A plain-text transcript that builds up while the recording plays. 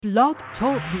Blog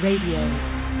Talk Radio.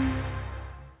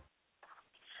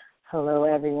 Hello,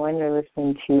 everyone. You're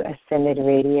listening to Ascended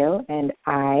Radio, and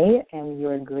I am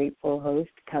your grateful host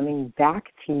coming back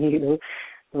to you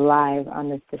live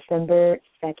on this December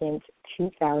 2nd,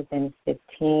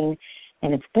 2015,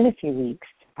 and it's been a few weeks.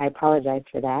 I apologize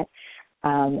for that.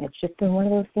 It's just been one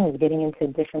of those things, getting into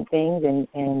different things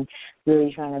and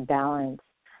really trying to balance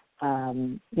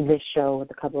this show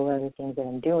with a couple of other things that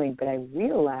I'm doing, but I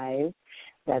realized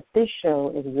that this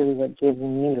show is really what gives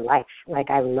me life. Like,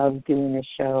 I love doing this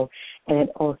show, and it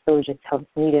also just helps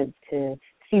me to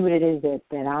see what it is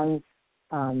that I'm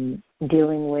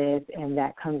dealing with, and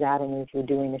that comes out of me through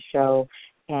doing the show.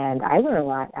 And I learn a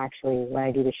lot, actually, when I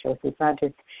do the show. So it's not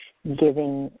just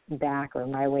giving back or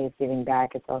my way of giving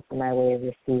back. It's also my way of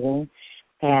receiving.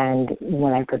 And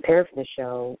when I prepare for the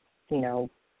show,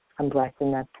 I'm blessed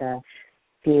enough to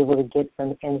be able to get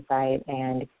some insight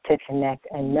and to connect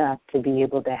enough to be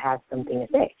able to have something to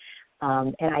say.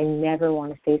 And I never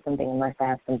want to say something unless I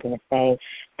have something to say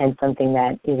and something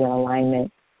that is in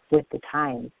alignment with the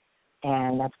times.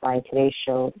 And that's why today's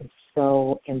show is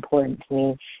so important to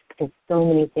me, because so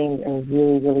many things are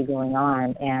really, really going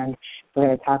on. And we're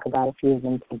going to talk about a few of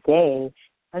them today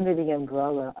under the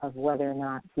umbrella of whether or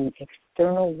not the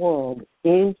external world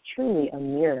is truly a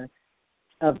mirror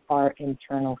of our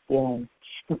internal feelings.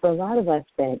 And for a lot of us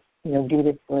that, do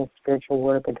this for spiritual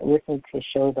work or that listen to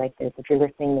shows like this, if you're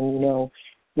listening, then you know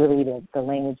really the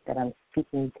language that I'm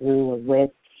speaking through or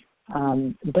with.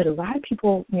 But a lot of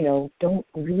people, don't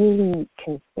really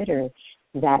consider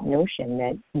that notion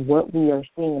that what we are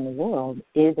seeing in the world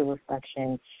is a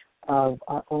reflection of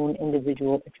our own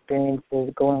individual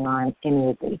experiences going on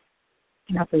inwardly.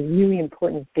 And that's a really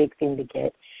important, big thing to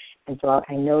get. And so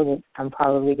I know that I'm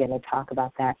probably going to talk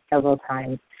about that several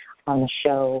times on the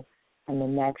show and the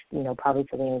next, probably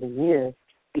till the end of the year,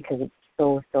 because it's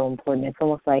so, so important. It's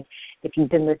almost like if you've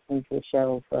been listening to the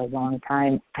show for a long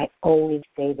time, I always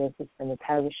say this, it's been the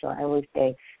title of the show, I always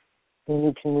say we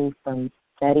need to move from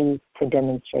study to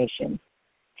demonstration.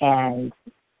 And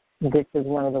this is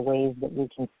one of the ways that we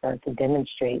can start to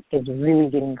demonstrate, is really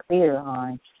getting clear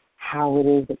on how it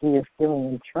is that we are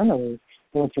feeling internally,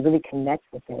 and to really connect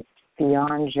with it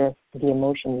beyond just the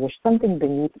emotions. There's something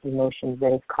beneath emotions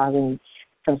that is causing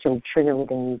some sort of trigger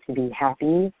within you to be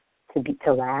happy,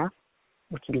 to laugh,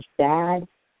 or to be sad,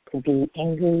 to be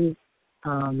angry,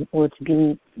 or to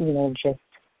be, just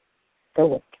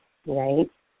stoic, right?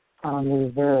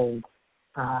 Reserved,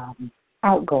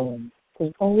 outgoing.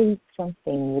 There's always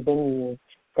something within you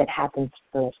that happens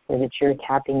first, or that you're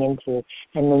tapping into,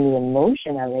 and then the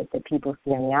emotion of it that people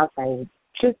see on the outside is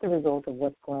just the result of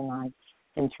what's going on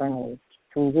internally.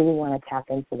 So we really want to tap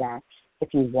into that.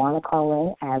 If you want to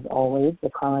call in, as always, the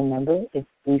call-in number is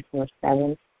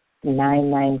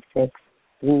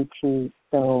 347-996-32.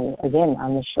 So, again,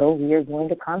 on the show, we are going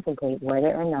to contemplate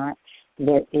whether or not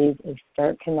there is a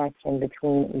stark connection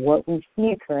between what we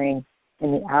see occurring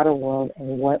in the outer world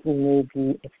and what we may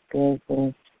be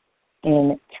experiencing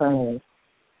internally.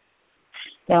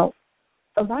 Now,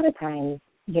 a lot of times,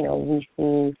 we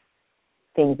see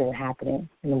things that are happening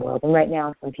in the world. And right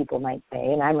now, some people might say,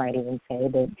 and I might even say,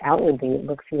 that outwardly it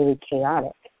looks really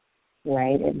chaotic,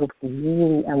 right? It looks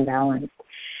really unbalanced.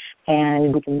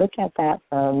 And we can look at that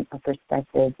from a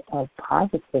perspective of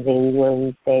positivity, where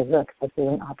we say, look, this is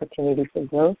an opportunity for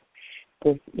growth.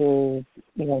 This is,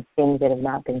 things that have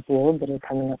not been healed that are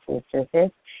coming up to the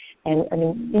surface. And,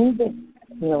 things that,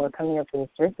 are coming up to the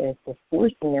surface, or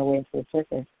forcing their way to the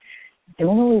surface,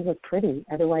 don't always look pretty.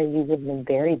 Otherwise, you wouldn't have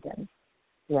buried them,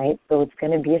 right? So it's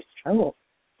going to be a struggle.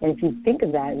 And if you think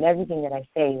of that, and everything that I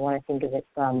say, you want to think of it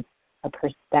from a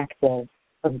perspective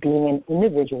of being an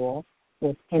individual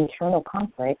with internal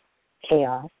conflict,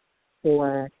 chaos,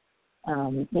 or,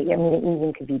 it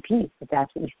even could be peace, if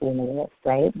that's what you see in the world,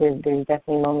 right? There's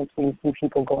definitely moments where you see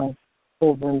people going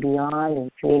over and beyond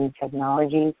and creating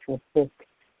technology to assist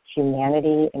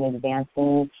humanity in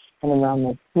advancing in the realm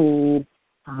of food,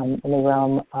 in the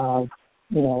realm of,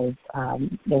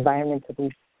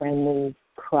 environmentally friendly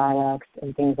products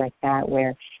and things like that,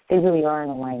 where they really are in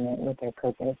alignment with their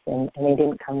purpose, and they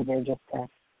didn't come here just to,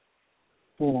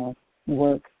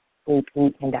 work, sleep,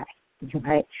 eat, and die,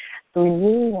 right? So we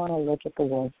really want to look at the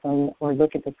world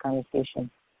look at this conversation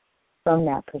from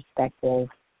that perspective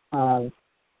of,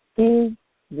 is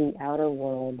the outer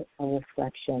world a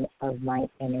reflection of my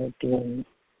inner being?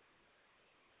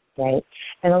 Right?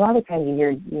 And a lot of times you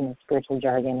hear, spiritual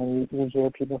jargon, and you hear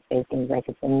people say things like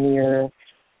it's a mirror,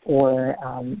 or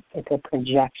it's a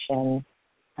projection,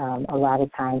 a lot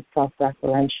of times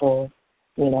self-referential,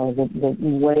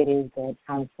 what it is that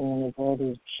I'm seeing in the world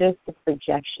is just a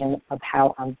projection of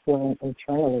how I'm feeling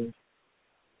internally.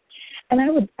 And I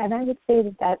would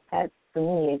say that for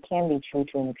me, it can be true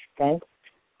to an extent.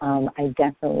 I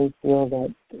definitely feel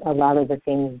that a lot of the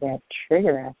things that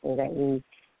trigger us or that we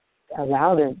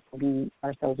allow to be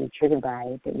ourselves be triggered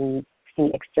by, that we see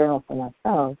external from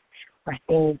ourselves, are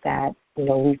things that,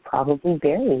 we've probably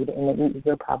buried and that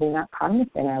we're probably not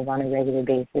cognizant of on a regular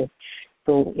basis.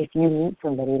 So if you meet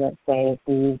somebody, let's say,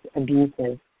 who's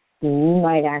abusive,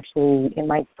 it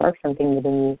might spark something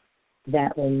within you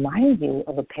that reminds you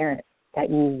of a parent that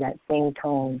used that same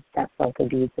tone that felt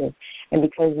abusive. And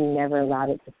because you never allowed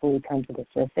it to fully come to the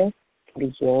surface, to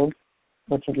be healed,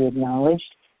 or to be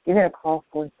acknowledged, you're going to call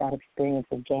forth that experience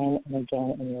again and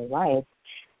again in your life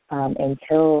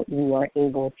until you are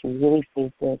able to really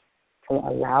face it, to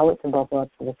allow it to bubble up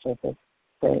to the surface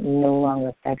so it no longer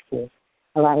affects you.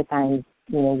 A lot of times,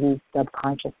 we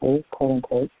subconsciously, quote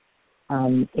unquote,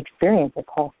 experience or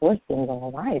call forth things in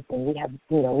our lives. And we have,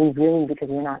 we really, because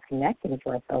we're not connecting to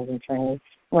ourselves internally,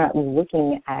 we're not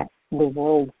looking at the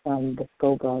world from the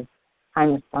scope of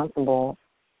I'm responsible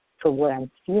for what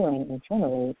I'm feeling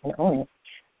internally and own it.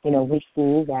 We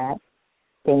see that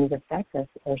things affect us,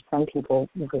 or some people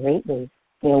greatly,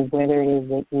 whether it is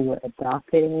that you were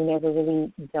adopted and you never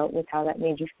really dealt with how that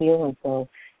made you feel, and so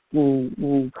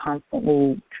you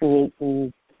constantly create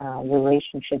these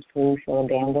relationships where you feel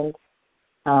abandoned,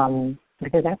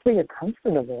 because that's where you're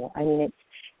comfortable. I mean,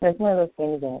 it's one of those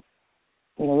things that,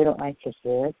 we don't like to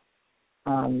hear,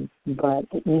 but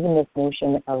even this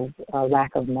notion of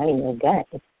lack of money or debt,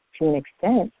 it's, to an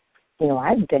extent,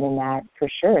 I've been in that for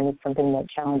sure, and it's something that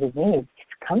challenges me. It's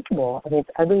comfortable. I mean, it's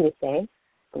ugly to say,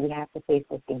 but we have to face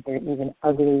those things that are even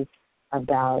ugly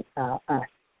about us,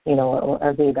 or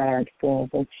ugly about our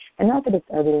experience. And not that it's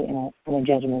ugly in a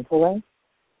judgmental way,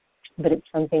 but it's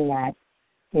something that,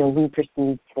 we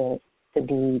perceive to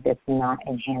be that's not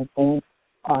enhancing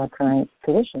our current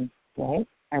position, right?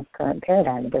 Our current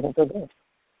paradigm. It doesn't feel good.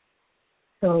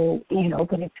 So,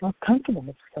 but it feels comfortable.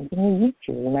 It's something you're used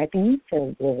to. You might be used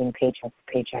to living paycheck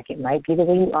to paycheck. It might be the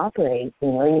way you operate.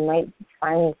 You might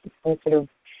find some sort of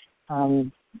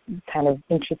kind of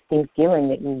interesting feeling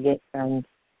that you get from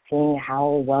seeing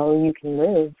how well you can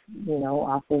live,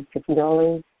 off of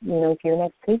 $50, for your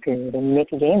next pay period, and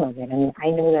make a game of it. I mean,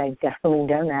 I know that I've definitely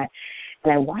done that,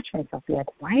 and I watch myself be like,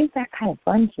 why is that kind of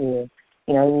fun to you?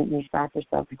 You stop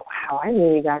yourself like, wow, I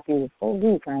really got through this whole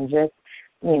week on just,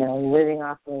 living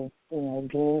off of,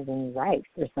 beans and rice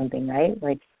or something, right?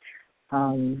 Like,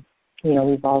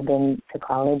 we've all been to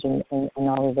college and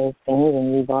all of those things,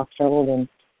 and we've all struggled, and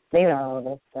maybe not all of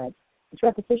us, but it's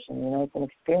repetition, it's an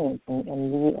experience,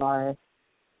 and we are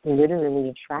literally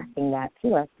attracting that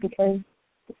to us because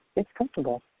it's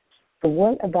comfortable. So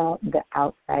what about the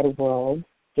outside world?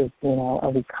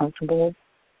 Are we comfortable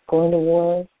going to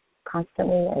war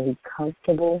constantly? Are we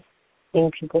comfortable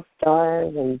seeing people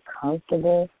starve? Are we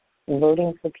comfortable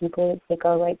voting for people that take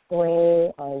our rights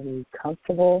away? Are we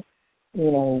comfortable,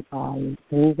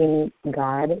 using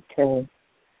God to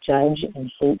judge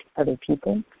and hate other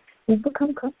people? We've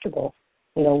become comfortable.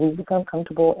 We've become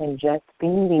comfortable in just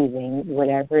believing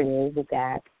whatever it is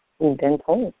that we've been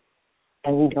told.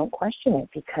 And we don't question it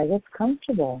because it's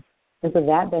comfortable. And so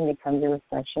that then becomes a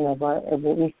reflection of what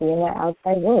we see in the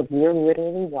outside world. We're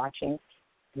literally watching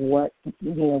what,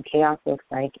 chaos looks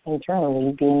like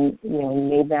internally being,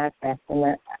 made manifest in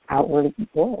the outward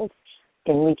world.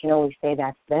 And we can always say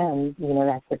that's them,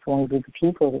 that's just one group of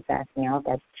people that's acting out.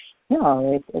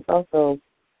 It's also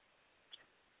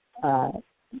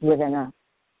within us.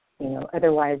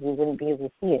 Otherwise we wouldn't be able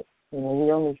to see it.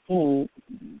 We're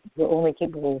only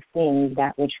capable of seeing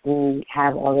that which we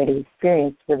have already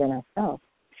experienced within ourselves.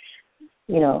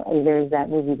 There's that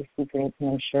movie, The Secret, and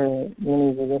I'm sure many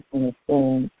of you listening have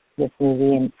seen this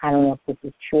movie, and I don't know if this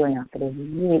is true or not, but it's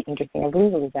really interesting. I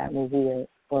believe it was that movie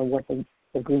or what the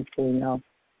group really know.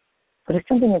 But it's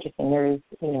something interesting. There is,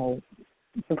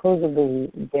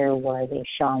 supposedly there was a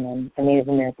shaman, a Native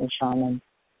American shaman,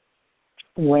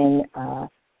 when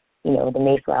the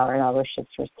Mayflower and all those ships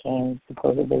first came,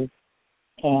 supposedly,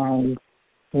 and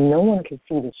no one could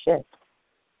see the ships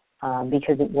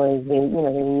because they were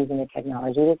using the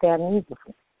technology that they hadn't used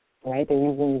before, right? They're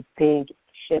using these big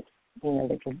ships,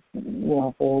 that could,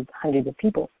 hold hundreds of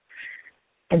people.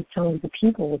 And so the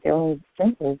people with their own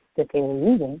senses that they were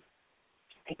using,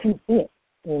 they couldn't see it.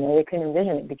 They couldn't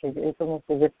envision it because it's almost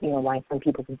as if, why some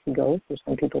people can see ghosts or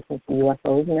some people can see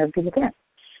UFOs and other people can't.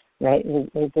 Right?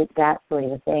 It was that sort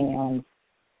of a thing.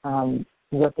 And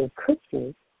what they could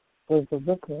see was the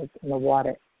ripples in the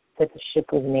water that the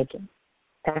ship was making.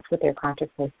 That's what their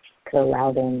consciousness could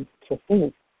allow them to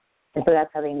see. And so that's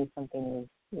how they knew something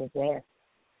was there.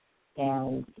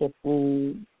 And if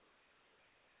we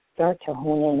start to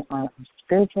hone in on our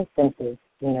spiritual senses,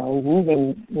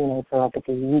 using,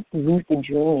 telepathy, lucid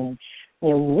dreaming,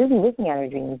 really looking at our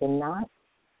dreams and not,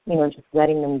 just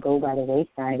letting them go by the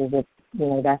wayside as if,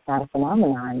 that's not a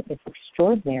phenomenon. It's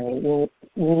extraordinary.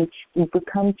 We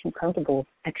become too comfortable with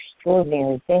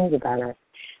extraordinary things about us.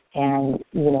 And,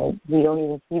 we don't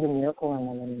even see the miracle in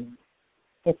them anymore.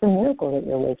 It's a miracle that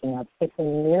you're waking up. It's a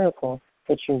miracle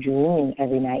that you're dreaming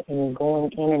every night and you're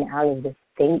going in and out of this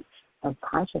state of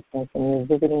consciousness, and you're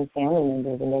visiting family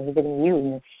members and they're visiting you,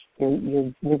 and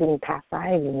you're visiting past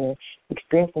lives, and you're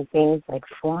experiencing things like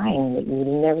flying that you would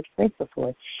have never experienced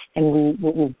before. And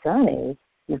what we've done is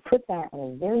we've put that in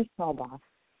a very small box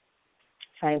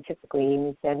scientifically, and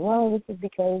we said, well, this is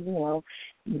because,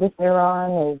 this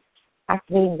neuron is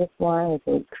activating this one, and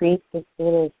so it creates this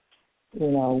sort of,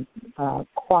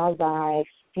 quasi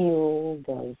field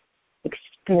of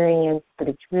experience, but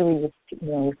it's really just,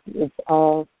 it's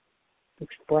all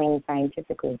explained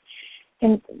scientifically.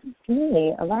 And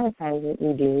really, a lot of times what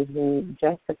we do is we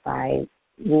justify,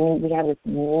 we have this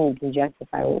need to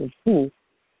justify what we see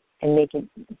and make it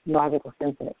logical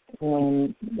sense of it,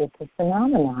 when it's a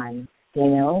phenomenon,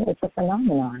 it's a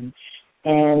phenomenon.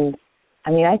 And,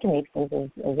 I can make sense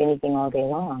of anything all day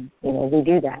long. We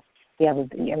do that. We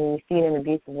see it in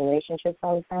abusive relationships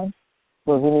all the time,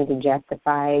 where we need to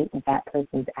justify that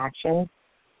person's actions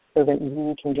so that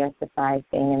we can justify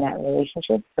staying in that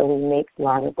relationship, so we make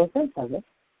logical sense of it,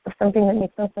 of something that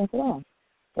makes no sense at all,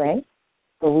 right?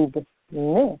 So we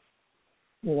dismiss,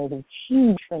 the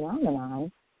huge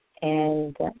phenomenon,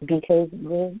 and because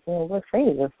we're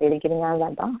afraid. We're afraid of getting out of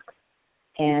that box.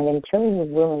 And until we're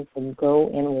willing to go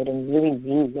inward and really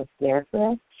view what's there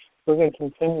for us, we're going to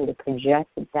continue to project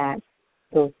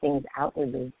those things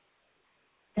outwardly.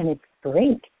 And it's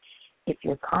great if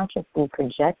you're consciously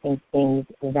projecting things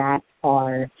that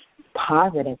are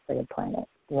positive for the planet,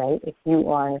 right? If you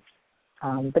are,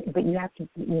 but you have to,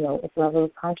 it's level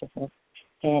of consciousness.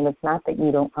 And it's not that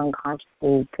you don't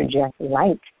unconsciously project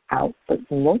light out, but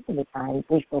most of the time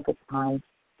we focus on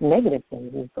negative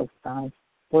things. We focus on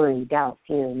worry, doubt,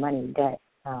 fear, money, debt,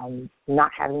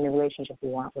 not having the relationship we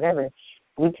want, whatever.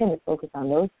 We tend to focus on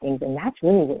those things, and that's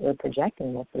really what we're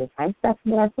projecting most of the time. That's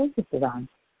what our focus is on.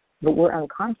 But we're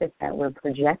unconscious that we're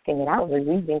projecting it outward.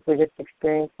 We think we're just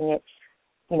experiencing it,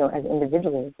 as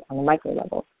individuals on a micro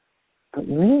level. But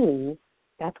really,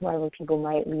 that's why when people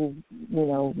might leave,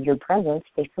 your presence,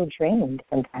 they feel drained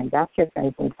sometimes. Ask your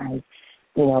friends sometimes.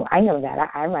 I know that.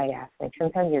 I might ask. Like,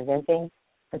 sometimes you're venting,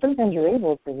 but sometimes you're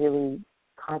able to really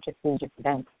consciously just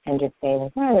vent and just say,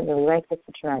 well, I don't really like this,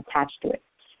 but you're not attached to it.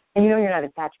 And you're not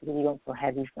attached because you don't feel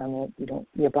heavy from it.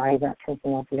 Your body's not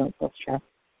tensing up. You don't feel stressed.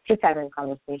 Just having a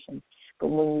conversation. But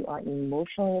when you are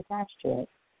emotionally attached to it,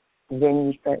 then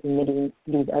you start emitting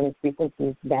these other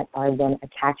frequencies that are then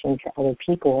attaching to other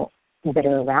people that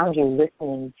are around you,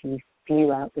 listening to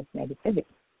spew out this negativity.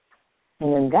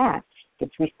 And then that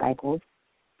gets recycled.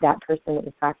 That person that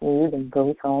was talking to you then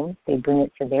goes home. They bring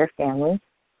it to their family.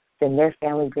 Then their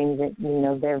family brings it,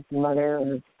 their mother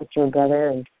or sister or brother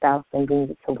or spouse, and brings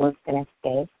it to work the next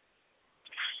day.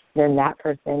 Then that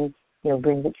person,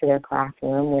 brings it to their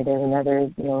classroom where there's another,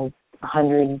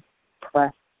 100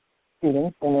 plus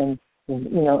students, and then,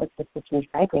 it's just this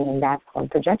recycling, and that's called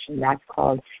projection. That's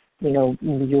called,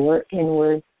 your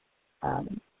inward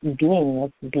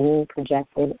beingness being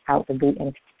projected outwardly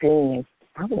and experienced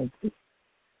outwardly.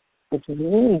 It's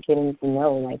really getting to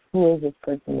know, like, who is this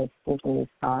person that's thinking these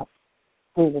thoughts?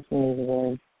 Who is this in these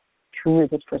words? Who is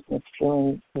this person that's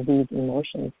feeling these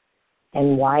emotions?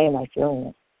 And why am I feeling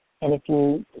it? And if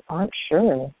you aren't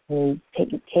sure,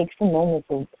 take some moments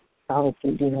of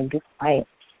solitude, be quiet,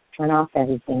 turn off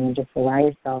everything, and just allow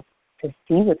yourself to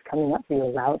see what's coming up for you.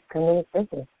 Allow it to come to the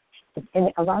surface.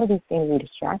 And a lot of these things we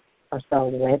distract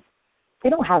ourselves with, they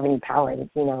don't have any power.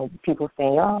 People say,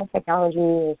 technology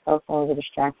and cell phones are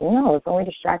distracting. No, it's only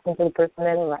distracting to the person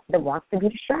that wants to be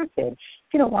distracted.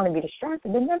 If you don't want to be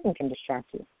distracted, then nothing can distract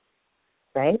you,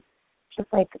 right?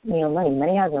 Just like, money.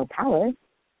 Money has no power.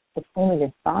 It's only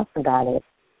the thoughts about it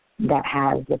that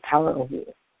has the power over you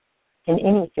in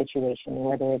any situation,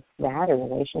 whether it's that or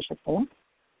relationships or not.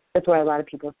 That's why a lot of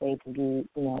people say to be,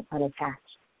 unattached.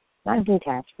 Not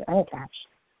detached, but unattached.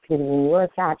 Because when you're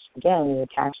attached, again, you're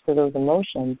attached to those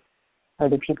emotions, or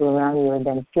the people around you are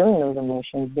then feeling those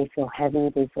emotions. They feel heavy,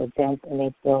 they feel dense, and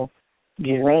they feel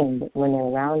drained when they're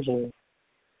around you.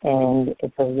 And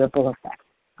it's a ripple effect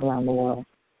around the world.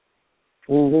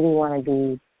 We really want to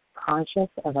be conscious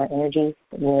of our energy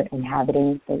that we're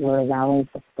inhabiting, that we're allowing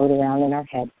to float around in our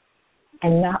head,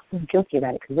 and not feel guilty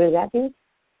about it. Because what does that do?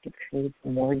 It creates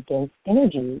more dense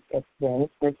energy that's then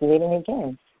circulating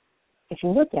again. If you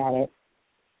look at it,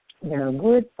 there are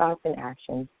words, thoughts, and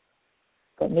actions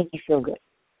that make you feel good,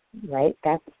 right?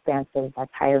 That's expansive,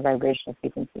 that's higher vibrational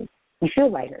frequencies. You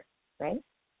feel lighter, right?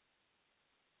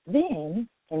 Then,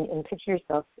 and picture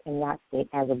yourself in that state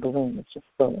as a balloon. It's just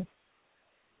floating.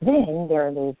 Then there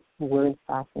are those words,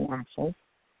 thoughts, and actions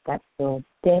that feel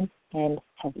dense and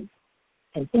heavy.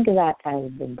 And think of that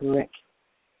as the brick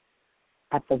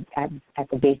at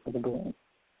the base of the balloon,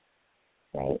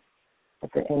 right?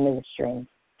 At the end of the string,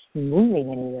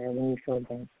 moving anywhere when you feel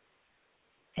dense.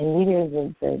 And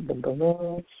either the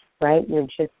balloon, right, you're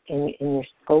just in your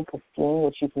scope of seeing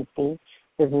what you can see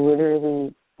is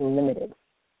literally limited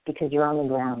because you're on the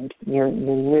ground. You're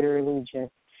literally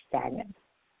just stagnant,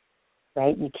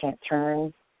 right? You can't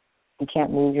turn, you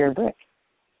can't move your brick.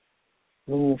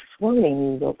 When you're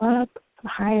floating, you go up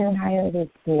higher and higher,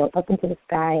 up into the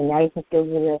sky, and now you can see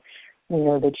over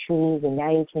the trees, and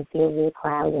now you can see over the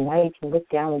clouds, and now you can look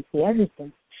down and see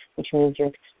everything, which means you're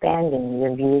expanding.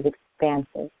 Your view is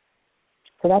expansive.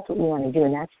 So that's what we want to do,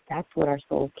 and that's what our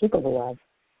soul is capable of.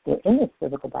 We're in this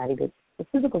physical body, but the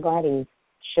physical body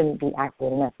shouldn't be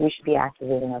activating us. We should be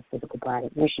activating our physical body.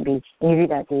 We should be, and you do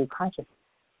that through consciousness,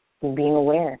 through being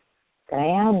aware that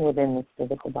I am within this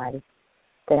physical body,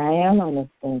 that I am on this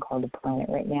thing called the planet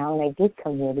right now, and I did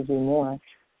come here to do more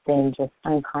than just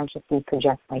unconsciously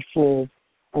project my fears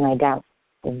and my doubts.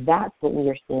 And that's what we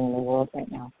are seeing in the world right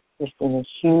now. We're seeing a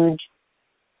huge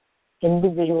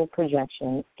individual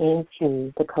projection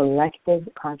into the collective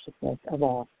consciousness of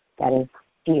all. That is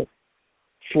fear.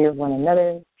 Fear of one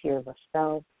another, fear of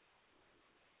ourselves,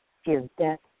 fear of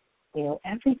death,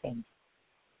 everything.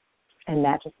 And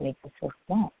that just makes us feel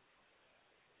small.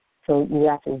 So you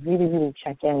have to really, really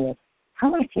check in with, how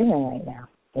am I feeling right now?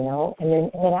 And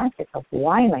then ask yourself,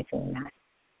 why am I feeling that?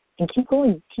 And keep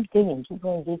going, keep digging, keep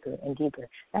going deeper and deeper.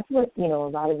 That's what, a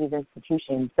lot of these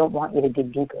institutions don't want you to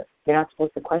dig deeper. They're not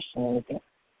supposed to question anything.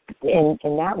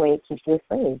 And that way it keeps you a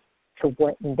slave to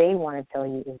what they want to tell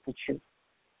you is the truth.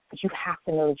 But you have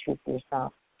to know the truth for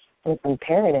yourself. And it's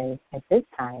imperative at this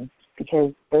time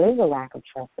because there is a lack of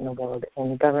trust in the world,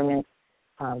 in government,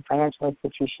 financial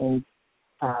institutions,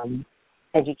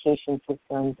 education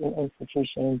systems and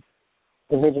institutions,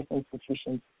 religious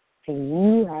institutions. So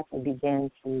you have to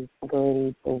begin to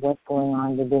go to what's going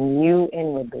on within you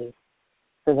inwardly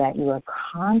so that you are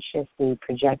consciously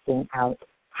projecting out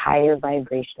higher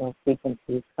vibrational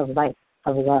frequencies of light,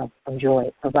 of love, of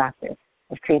joy, of laughter,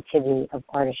 of creativity, of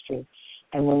artistry.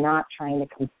 And we're not trying to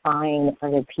confine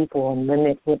other people and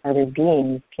limit what other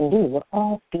beings can do. We're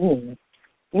all beings.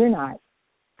 You're not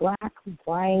black,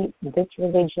 white, this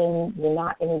religion, you're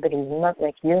not anybody's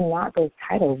mother. You're not those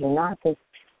titles. You're not this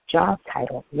job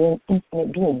title. You're an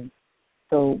infinite being.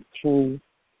 So to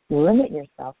limit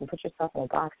yourself and put yourself in a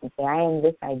box and say, I am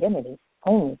this identity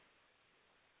only,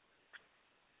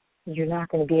 you're not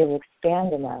going to be able to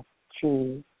expand enough,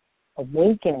 to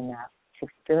awaken enough, to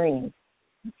experience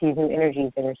these new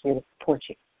energies that are here to support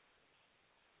you.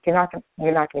 You're not going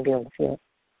to be able to feel it.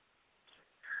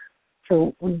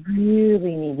 So we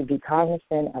really need to be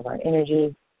cognizant of our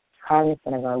energy,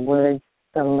 cognizant of our words,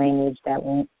 the language that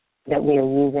we are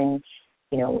using.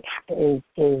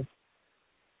 Is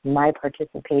my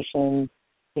participation,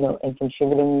 in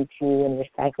contributing to and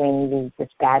recycling this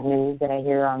bad news that I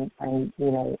hear on in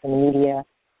the media?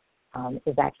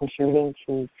 Is that contributing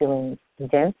to feeling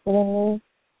dense within me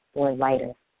or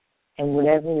lighter? And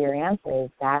whatever your answer is,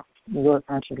 that's your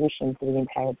contribution to the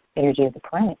entire energy of the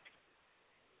planet.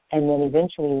 And then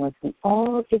eventually, once we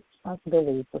all take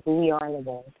responsibility for who we are in the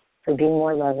world, for being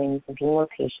more loving, for being more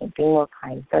patient, being more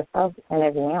kind to ourselves and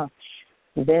everyone else,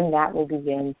 then that will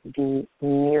begin to be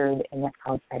mirrored in the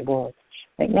outside world.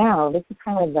 Right now, this is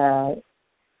kind of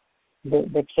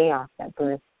the chaos that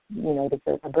births,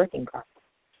 a birthing process.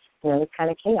 It's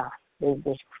kind of chaos.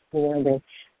 The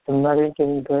mother's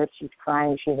giving birth, she's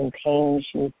crying, she's in pain,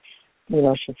 she's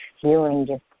feeling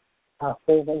just a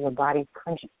whole bunch of body's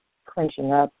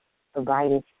clenching up. The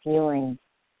body is feeling,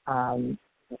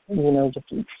 just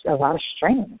a lot of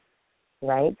strain,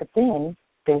 right? But then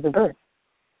there's the birth.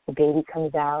 The baby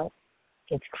comes out,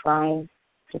 it's crying.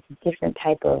 It's a different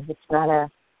type of, it's not a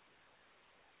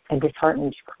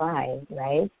disheartened cry,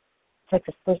 right? It's like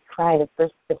the first cry, the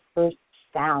first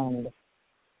sound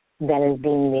that is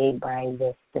being made by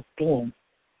this being.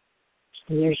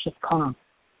 And there's just calm.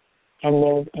 And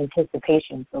there's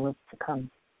anticipation for what's to come.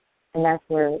 And that's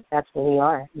where we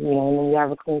are. And when you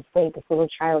have a clean slate, this little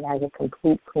child has a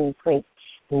complete clean slate.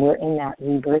 And we're in that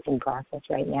rebirthing process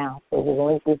right now. So we're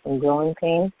going through some growing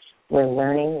pains. We're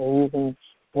learning. We're using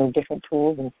different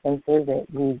tools and sensors that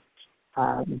we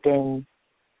haven't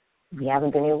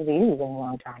been able to use in a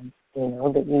long time.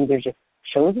 That we either just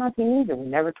chose not to use or we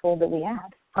never told that we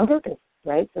had on purpose,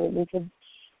 right? So that we could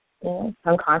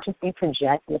unconsciously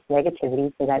project this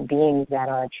negativity so that beings that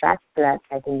are attracted to that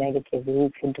type of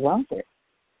negativity could dwell there.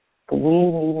 But we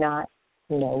need not,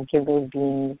 give those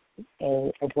beings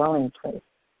a dwelling place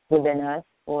within us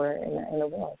or in the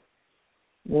world.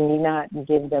 We need not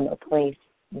give them a place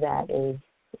that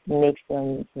makes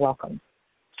them welcome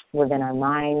within our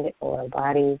mind or our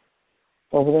bodies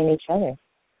or within each other.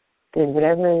 Because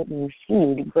whatever you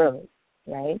feed grows,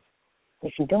 right?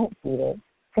 If you don't feed it,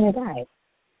 it's going to die.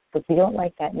 But if you don't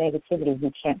like that negativity,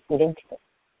 you can't feed into it.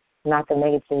 Not the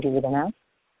negativity within us.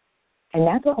 And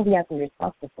that's what we have to be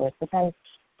responsible for. Sometimes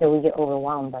we get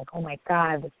overwhelmed, like, oh my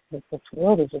God, this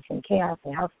world is just in chaos,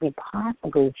 and how can we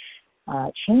possibly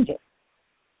change it?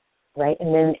 Right?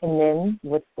 And then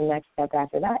what's the next step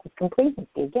after that? It's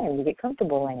complacency. Again, we get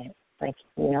comfortable in it. Like,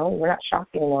 we're not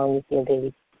shocked anymore when we see a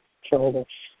baby killed or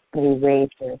be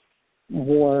raped or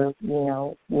war.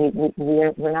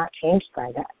 We're not changed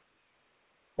by that.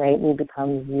 Right? We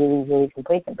become really, really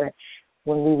complacent. But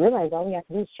when we realize all we have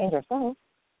to do is change ourselves,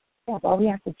 all we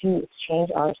have to do is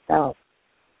change ourselves.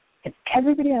 If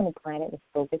everybody on the planet is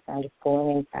focused on just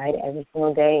going inside every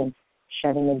single day and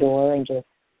shutting the door and just,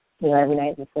 every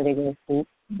night before they go to sleep,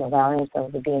 allowing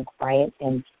themselves to be in quiet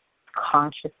and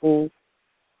consciously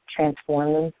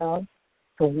transform themselves,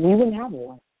 so we wouldn't have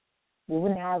war. We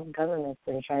wouldn't have governments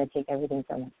that are trying to take everything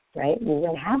from us, right? We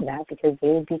wouldn't have that because they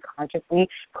would be consciously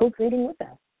co-creating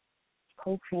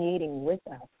with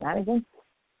us, not against us.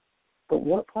 But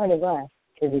what part of us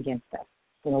is against us?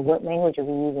 What language are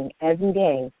we using every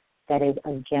day that is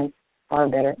against our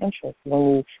better interests?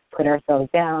 When we put ourselves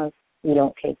down, we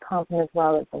don't take compliments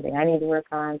well. It's something I need to work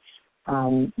on.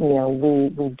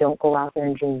 We don't go out there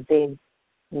and dream big.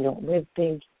 We don't live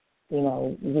big.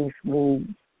 We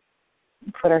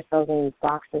put ourselves in these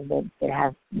boxes that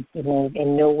have,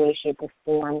 in no way, shape, or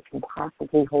form can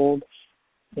possibly hold,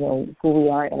 who we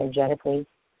are energetically.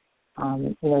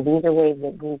 These are ways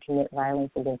that we commit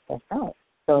violence against ourselves.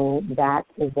 So that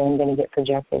is then going to get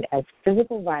projected as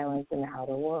physical violence in the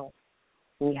outer world.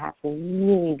 We have to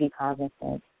really be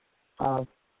cognizant of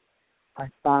our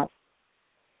thoughts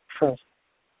first,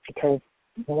 because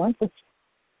once it's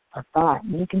a thought,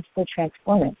 you can still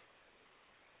transform it.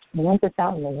 And once it's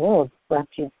out in the world, it's left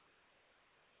you.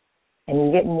 And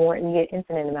you get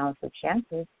infinite amounts of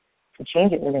chances to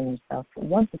change it within yourself. But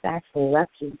once it's actually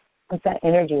left you, once that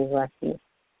energy is left you,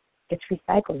 it's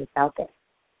recycled, it's out there,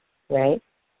 right?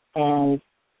 And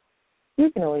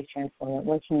you can always transform it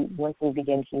once we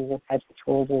begin to use those types of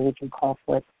tools where we can call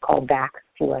back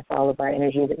to us all of our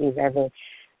energy that we've ever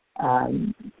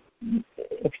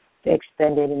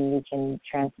expended, and we can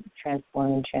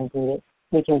transform and transmute it.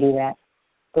 We can do that.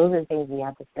 Those are things we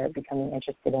have to start becoming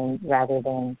interested in, rather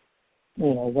than,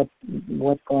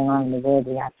 what's going on in the world.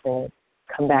 We have to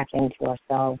come back into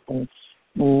ourselves and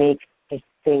make a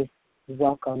space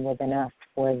welcome within us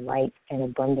for light and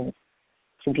abundance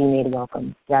to be made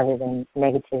welcome, rather than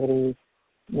negativity,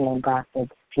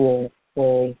 gossip, fear,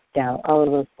 worry, doubt, all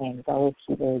of those things, all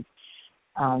those keywords.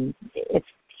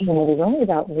 There's only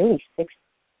about really 6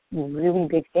 really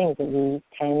big things that we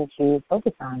tend to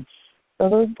focus on.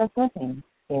 So that's nothing.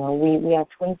 We have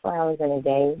 24 hours in a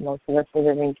day. Most of us are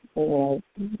living,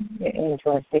 into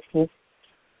our 60s.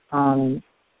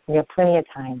 We have plenty of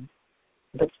time.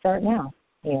 But start now.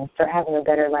 Start having a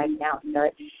better life now.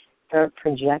 Start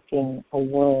projecting a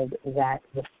world that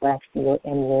reflects your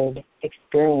inward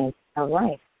experience of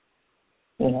life.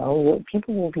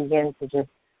 People will begin to just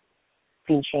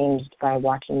be changed by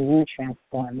watching you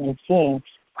transform and seeing,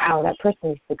 wow, that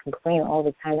person used to complain all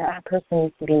the time. That person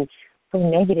used to be so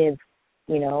negative,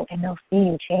 and they'll see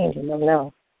you change and they'll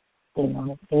know,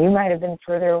 and you might have been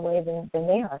further away than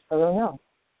they are, so they'll know.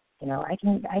 I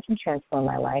can transform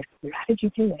my life. How did you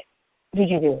do it? What did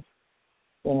you do?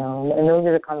 And those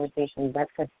are the conversations.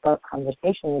 That's a spark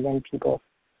conversation within people.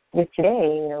 Because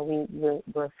today,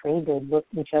 we're afraid to look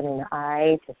each other in the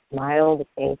eye, to smile, to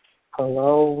say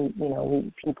hello.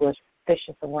 People are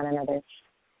suspicious of one another.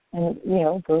 And,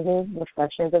 those are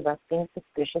reflections of us being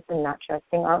suspicious and not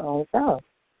trusting our own selves.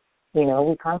 We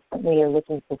constantly are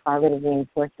looking for positive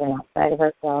reinforcement outside of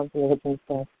ourselves. We're looking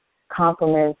for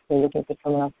compliments. We're looking for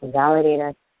someone else to validate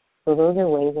us. So those are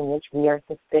ways in which we are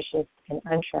suspicious and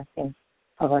untrusting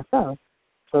of ourselves.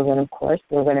 So then, of course,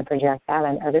 we're going to project that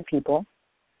on other people,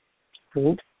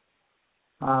 groups,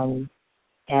 and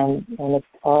it's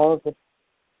all just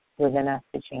within us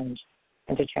to change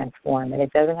and to transform. And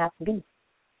it doesn't have to be.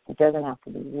 It doesn't have to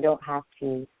be. We don't have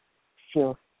to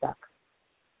feel stuck.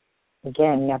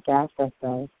 Again, we have to ask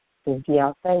ourselves, is the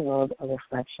outside world a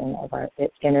reflection of our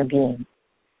inner being?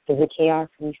 Is the chaos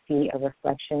we see a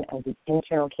reflection of the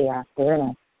internal chaos within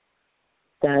us?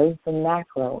 Does the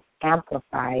macro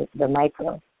amplify the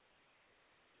micro?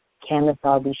 Can this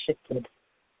all be shifted?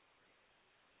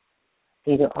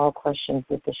 These are all questions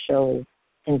that the show is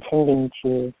intending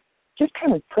to just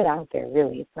kind of put out there,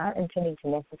 really. It's not intending to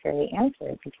necessarily answer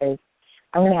it because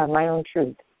I'm going to have my own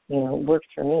truth. You know, it works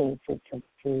for me to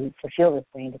feel this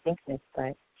way and to think this,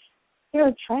 but, you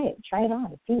know, try it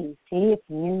on. See if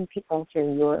you can alter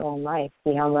your own life.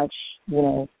 See how much, you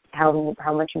know, how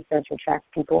much you start to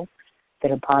attract people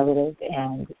that are positive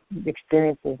and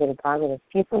experiences that are positive.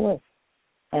 See if it works.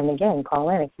 And again, call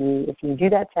in. If you do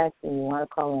that test and you want to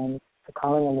call in, the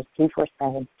calling number is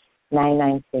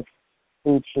 347-996-3263.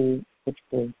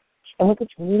 And what this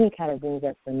really kind of brings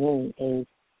up for me is,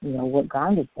 you know, what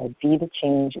Gandhi said, be the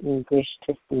change we wish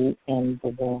to see in the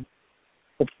world.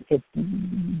 It's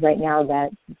right now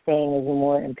that saying is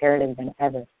more imperative than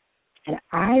ever. And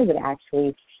I would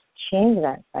actually change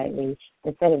that slightly.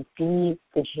 Instead of be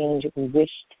the change we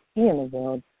wish to see in the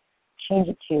world, change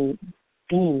it to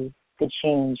be the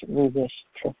change we wish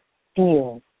to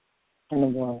feel in the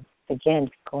world.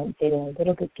 Again, digging a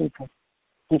little bit deeper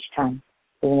each time,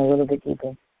 digging a little bit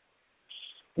deeper.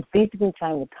 It's basically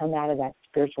time to come out of that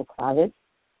spiritual closet,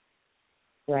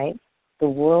 right? The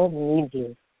world needs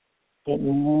you. It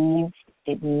needs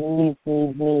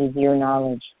your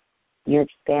knowledge, your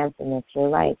expansiveness, your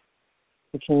light.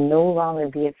 We can no longer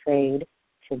be afraid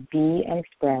to be and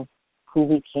express who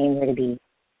we came here to be.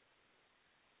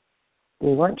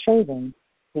 We weren't chosen,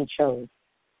 we chose.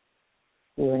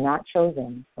 We were not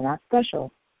chosen. We're not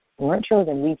special. We weren't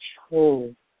chosen, we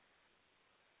chose.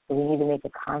 So we need to make a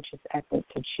conscious effort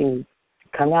to choose.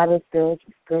 To come out of the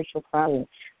spiritual closet.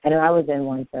 I know I was in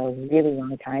one for a really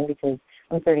long time because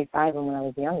I'm 35 and when I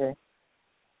was younger,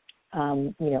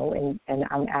 you know, and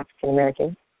I'm African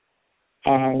American.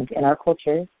 And in our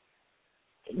culture,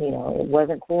 you know, it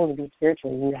wasn't cool to be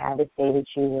spiritual. You had to say that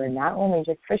you were not only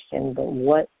just Christian, but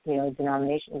what, you know,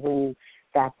 denomination were you,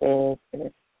 Baptist,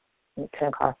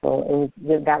 Pentecostal.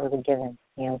 That was a given.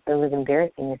 You know, so it was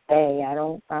embarrassing to say I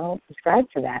don't subscribe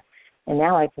to that. And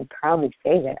now I can proudly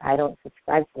say that I don't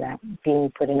subscribe to that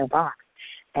being put in a box.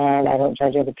 And I don't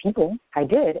judge other people. I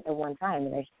did at one time,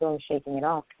 and I still am shaking it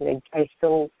off because I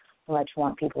still much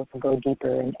want people to go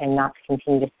deeper and not to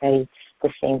continue to study the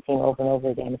same thing over and over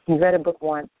again. If you read a book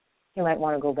once, you might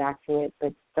want to go back to it,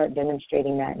 but start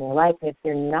demonstrating that in your life. And if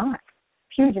they're not,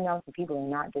 huge amounts of people are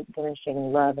not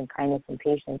demonstrating love and kindness and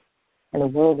patience, and the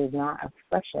world is not a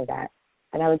reflection of that,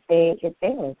 and I would say it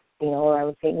fails, you know, or I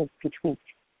would say it needs to be tweaked.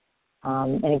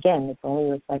 And again, it's only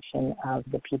a reflection of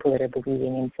the people that are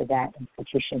believing into that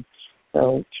institution.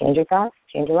 So change your thoughts,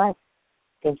 change your life.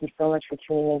 Thank you so much for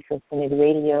tuning in to Ascended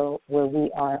Radio, where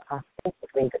we are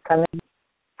authentically becoming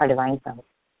our divine self.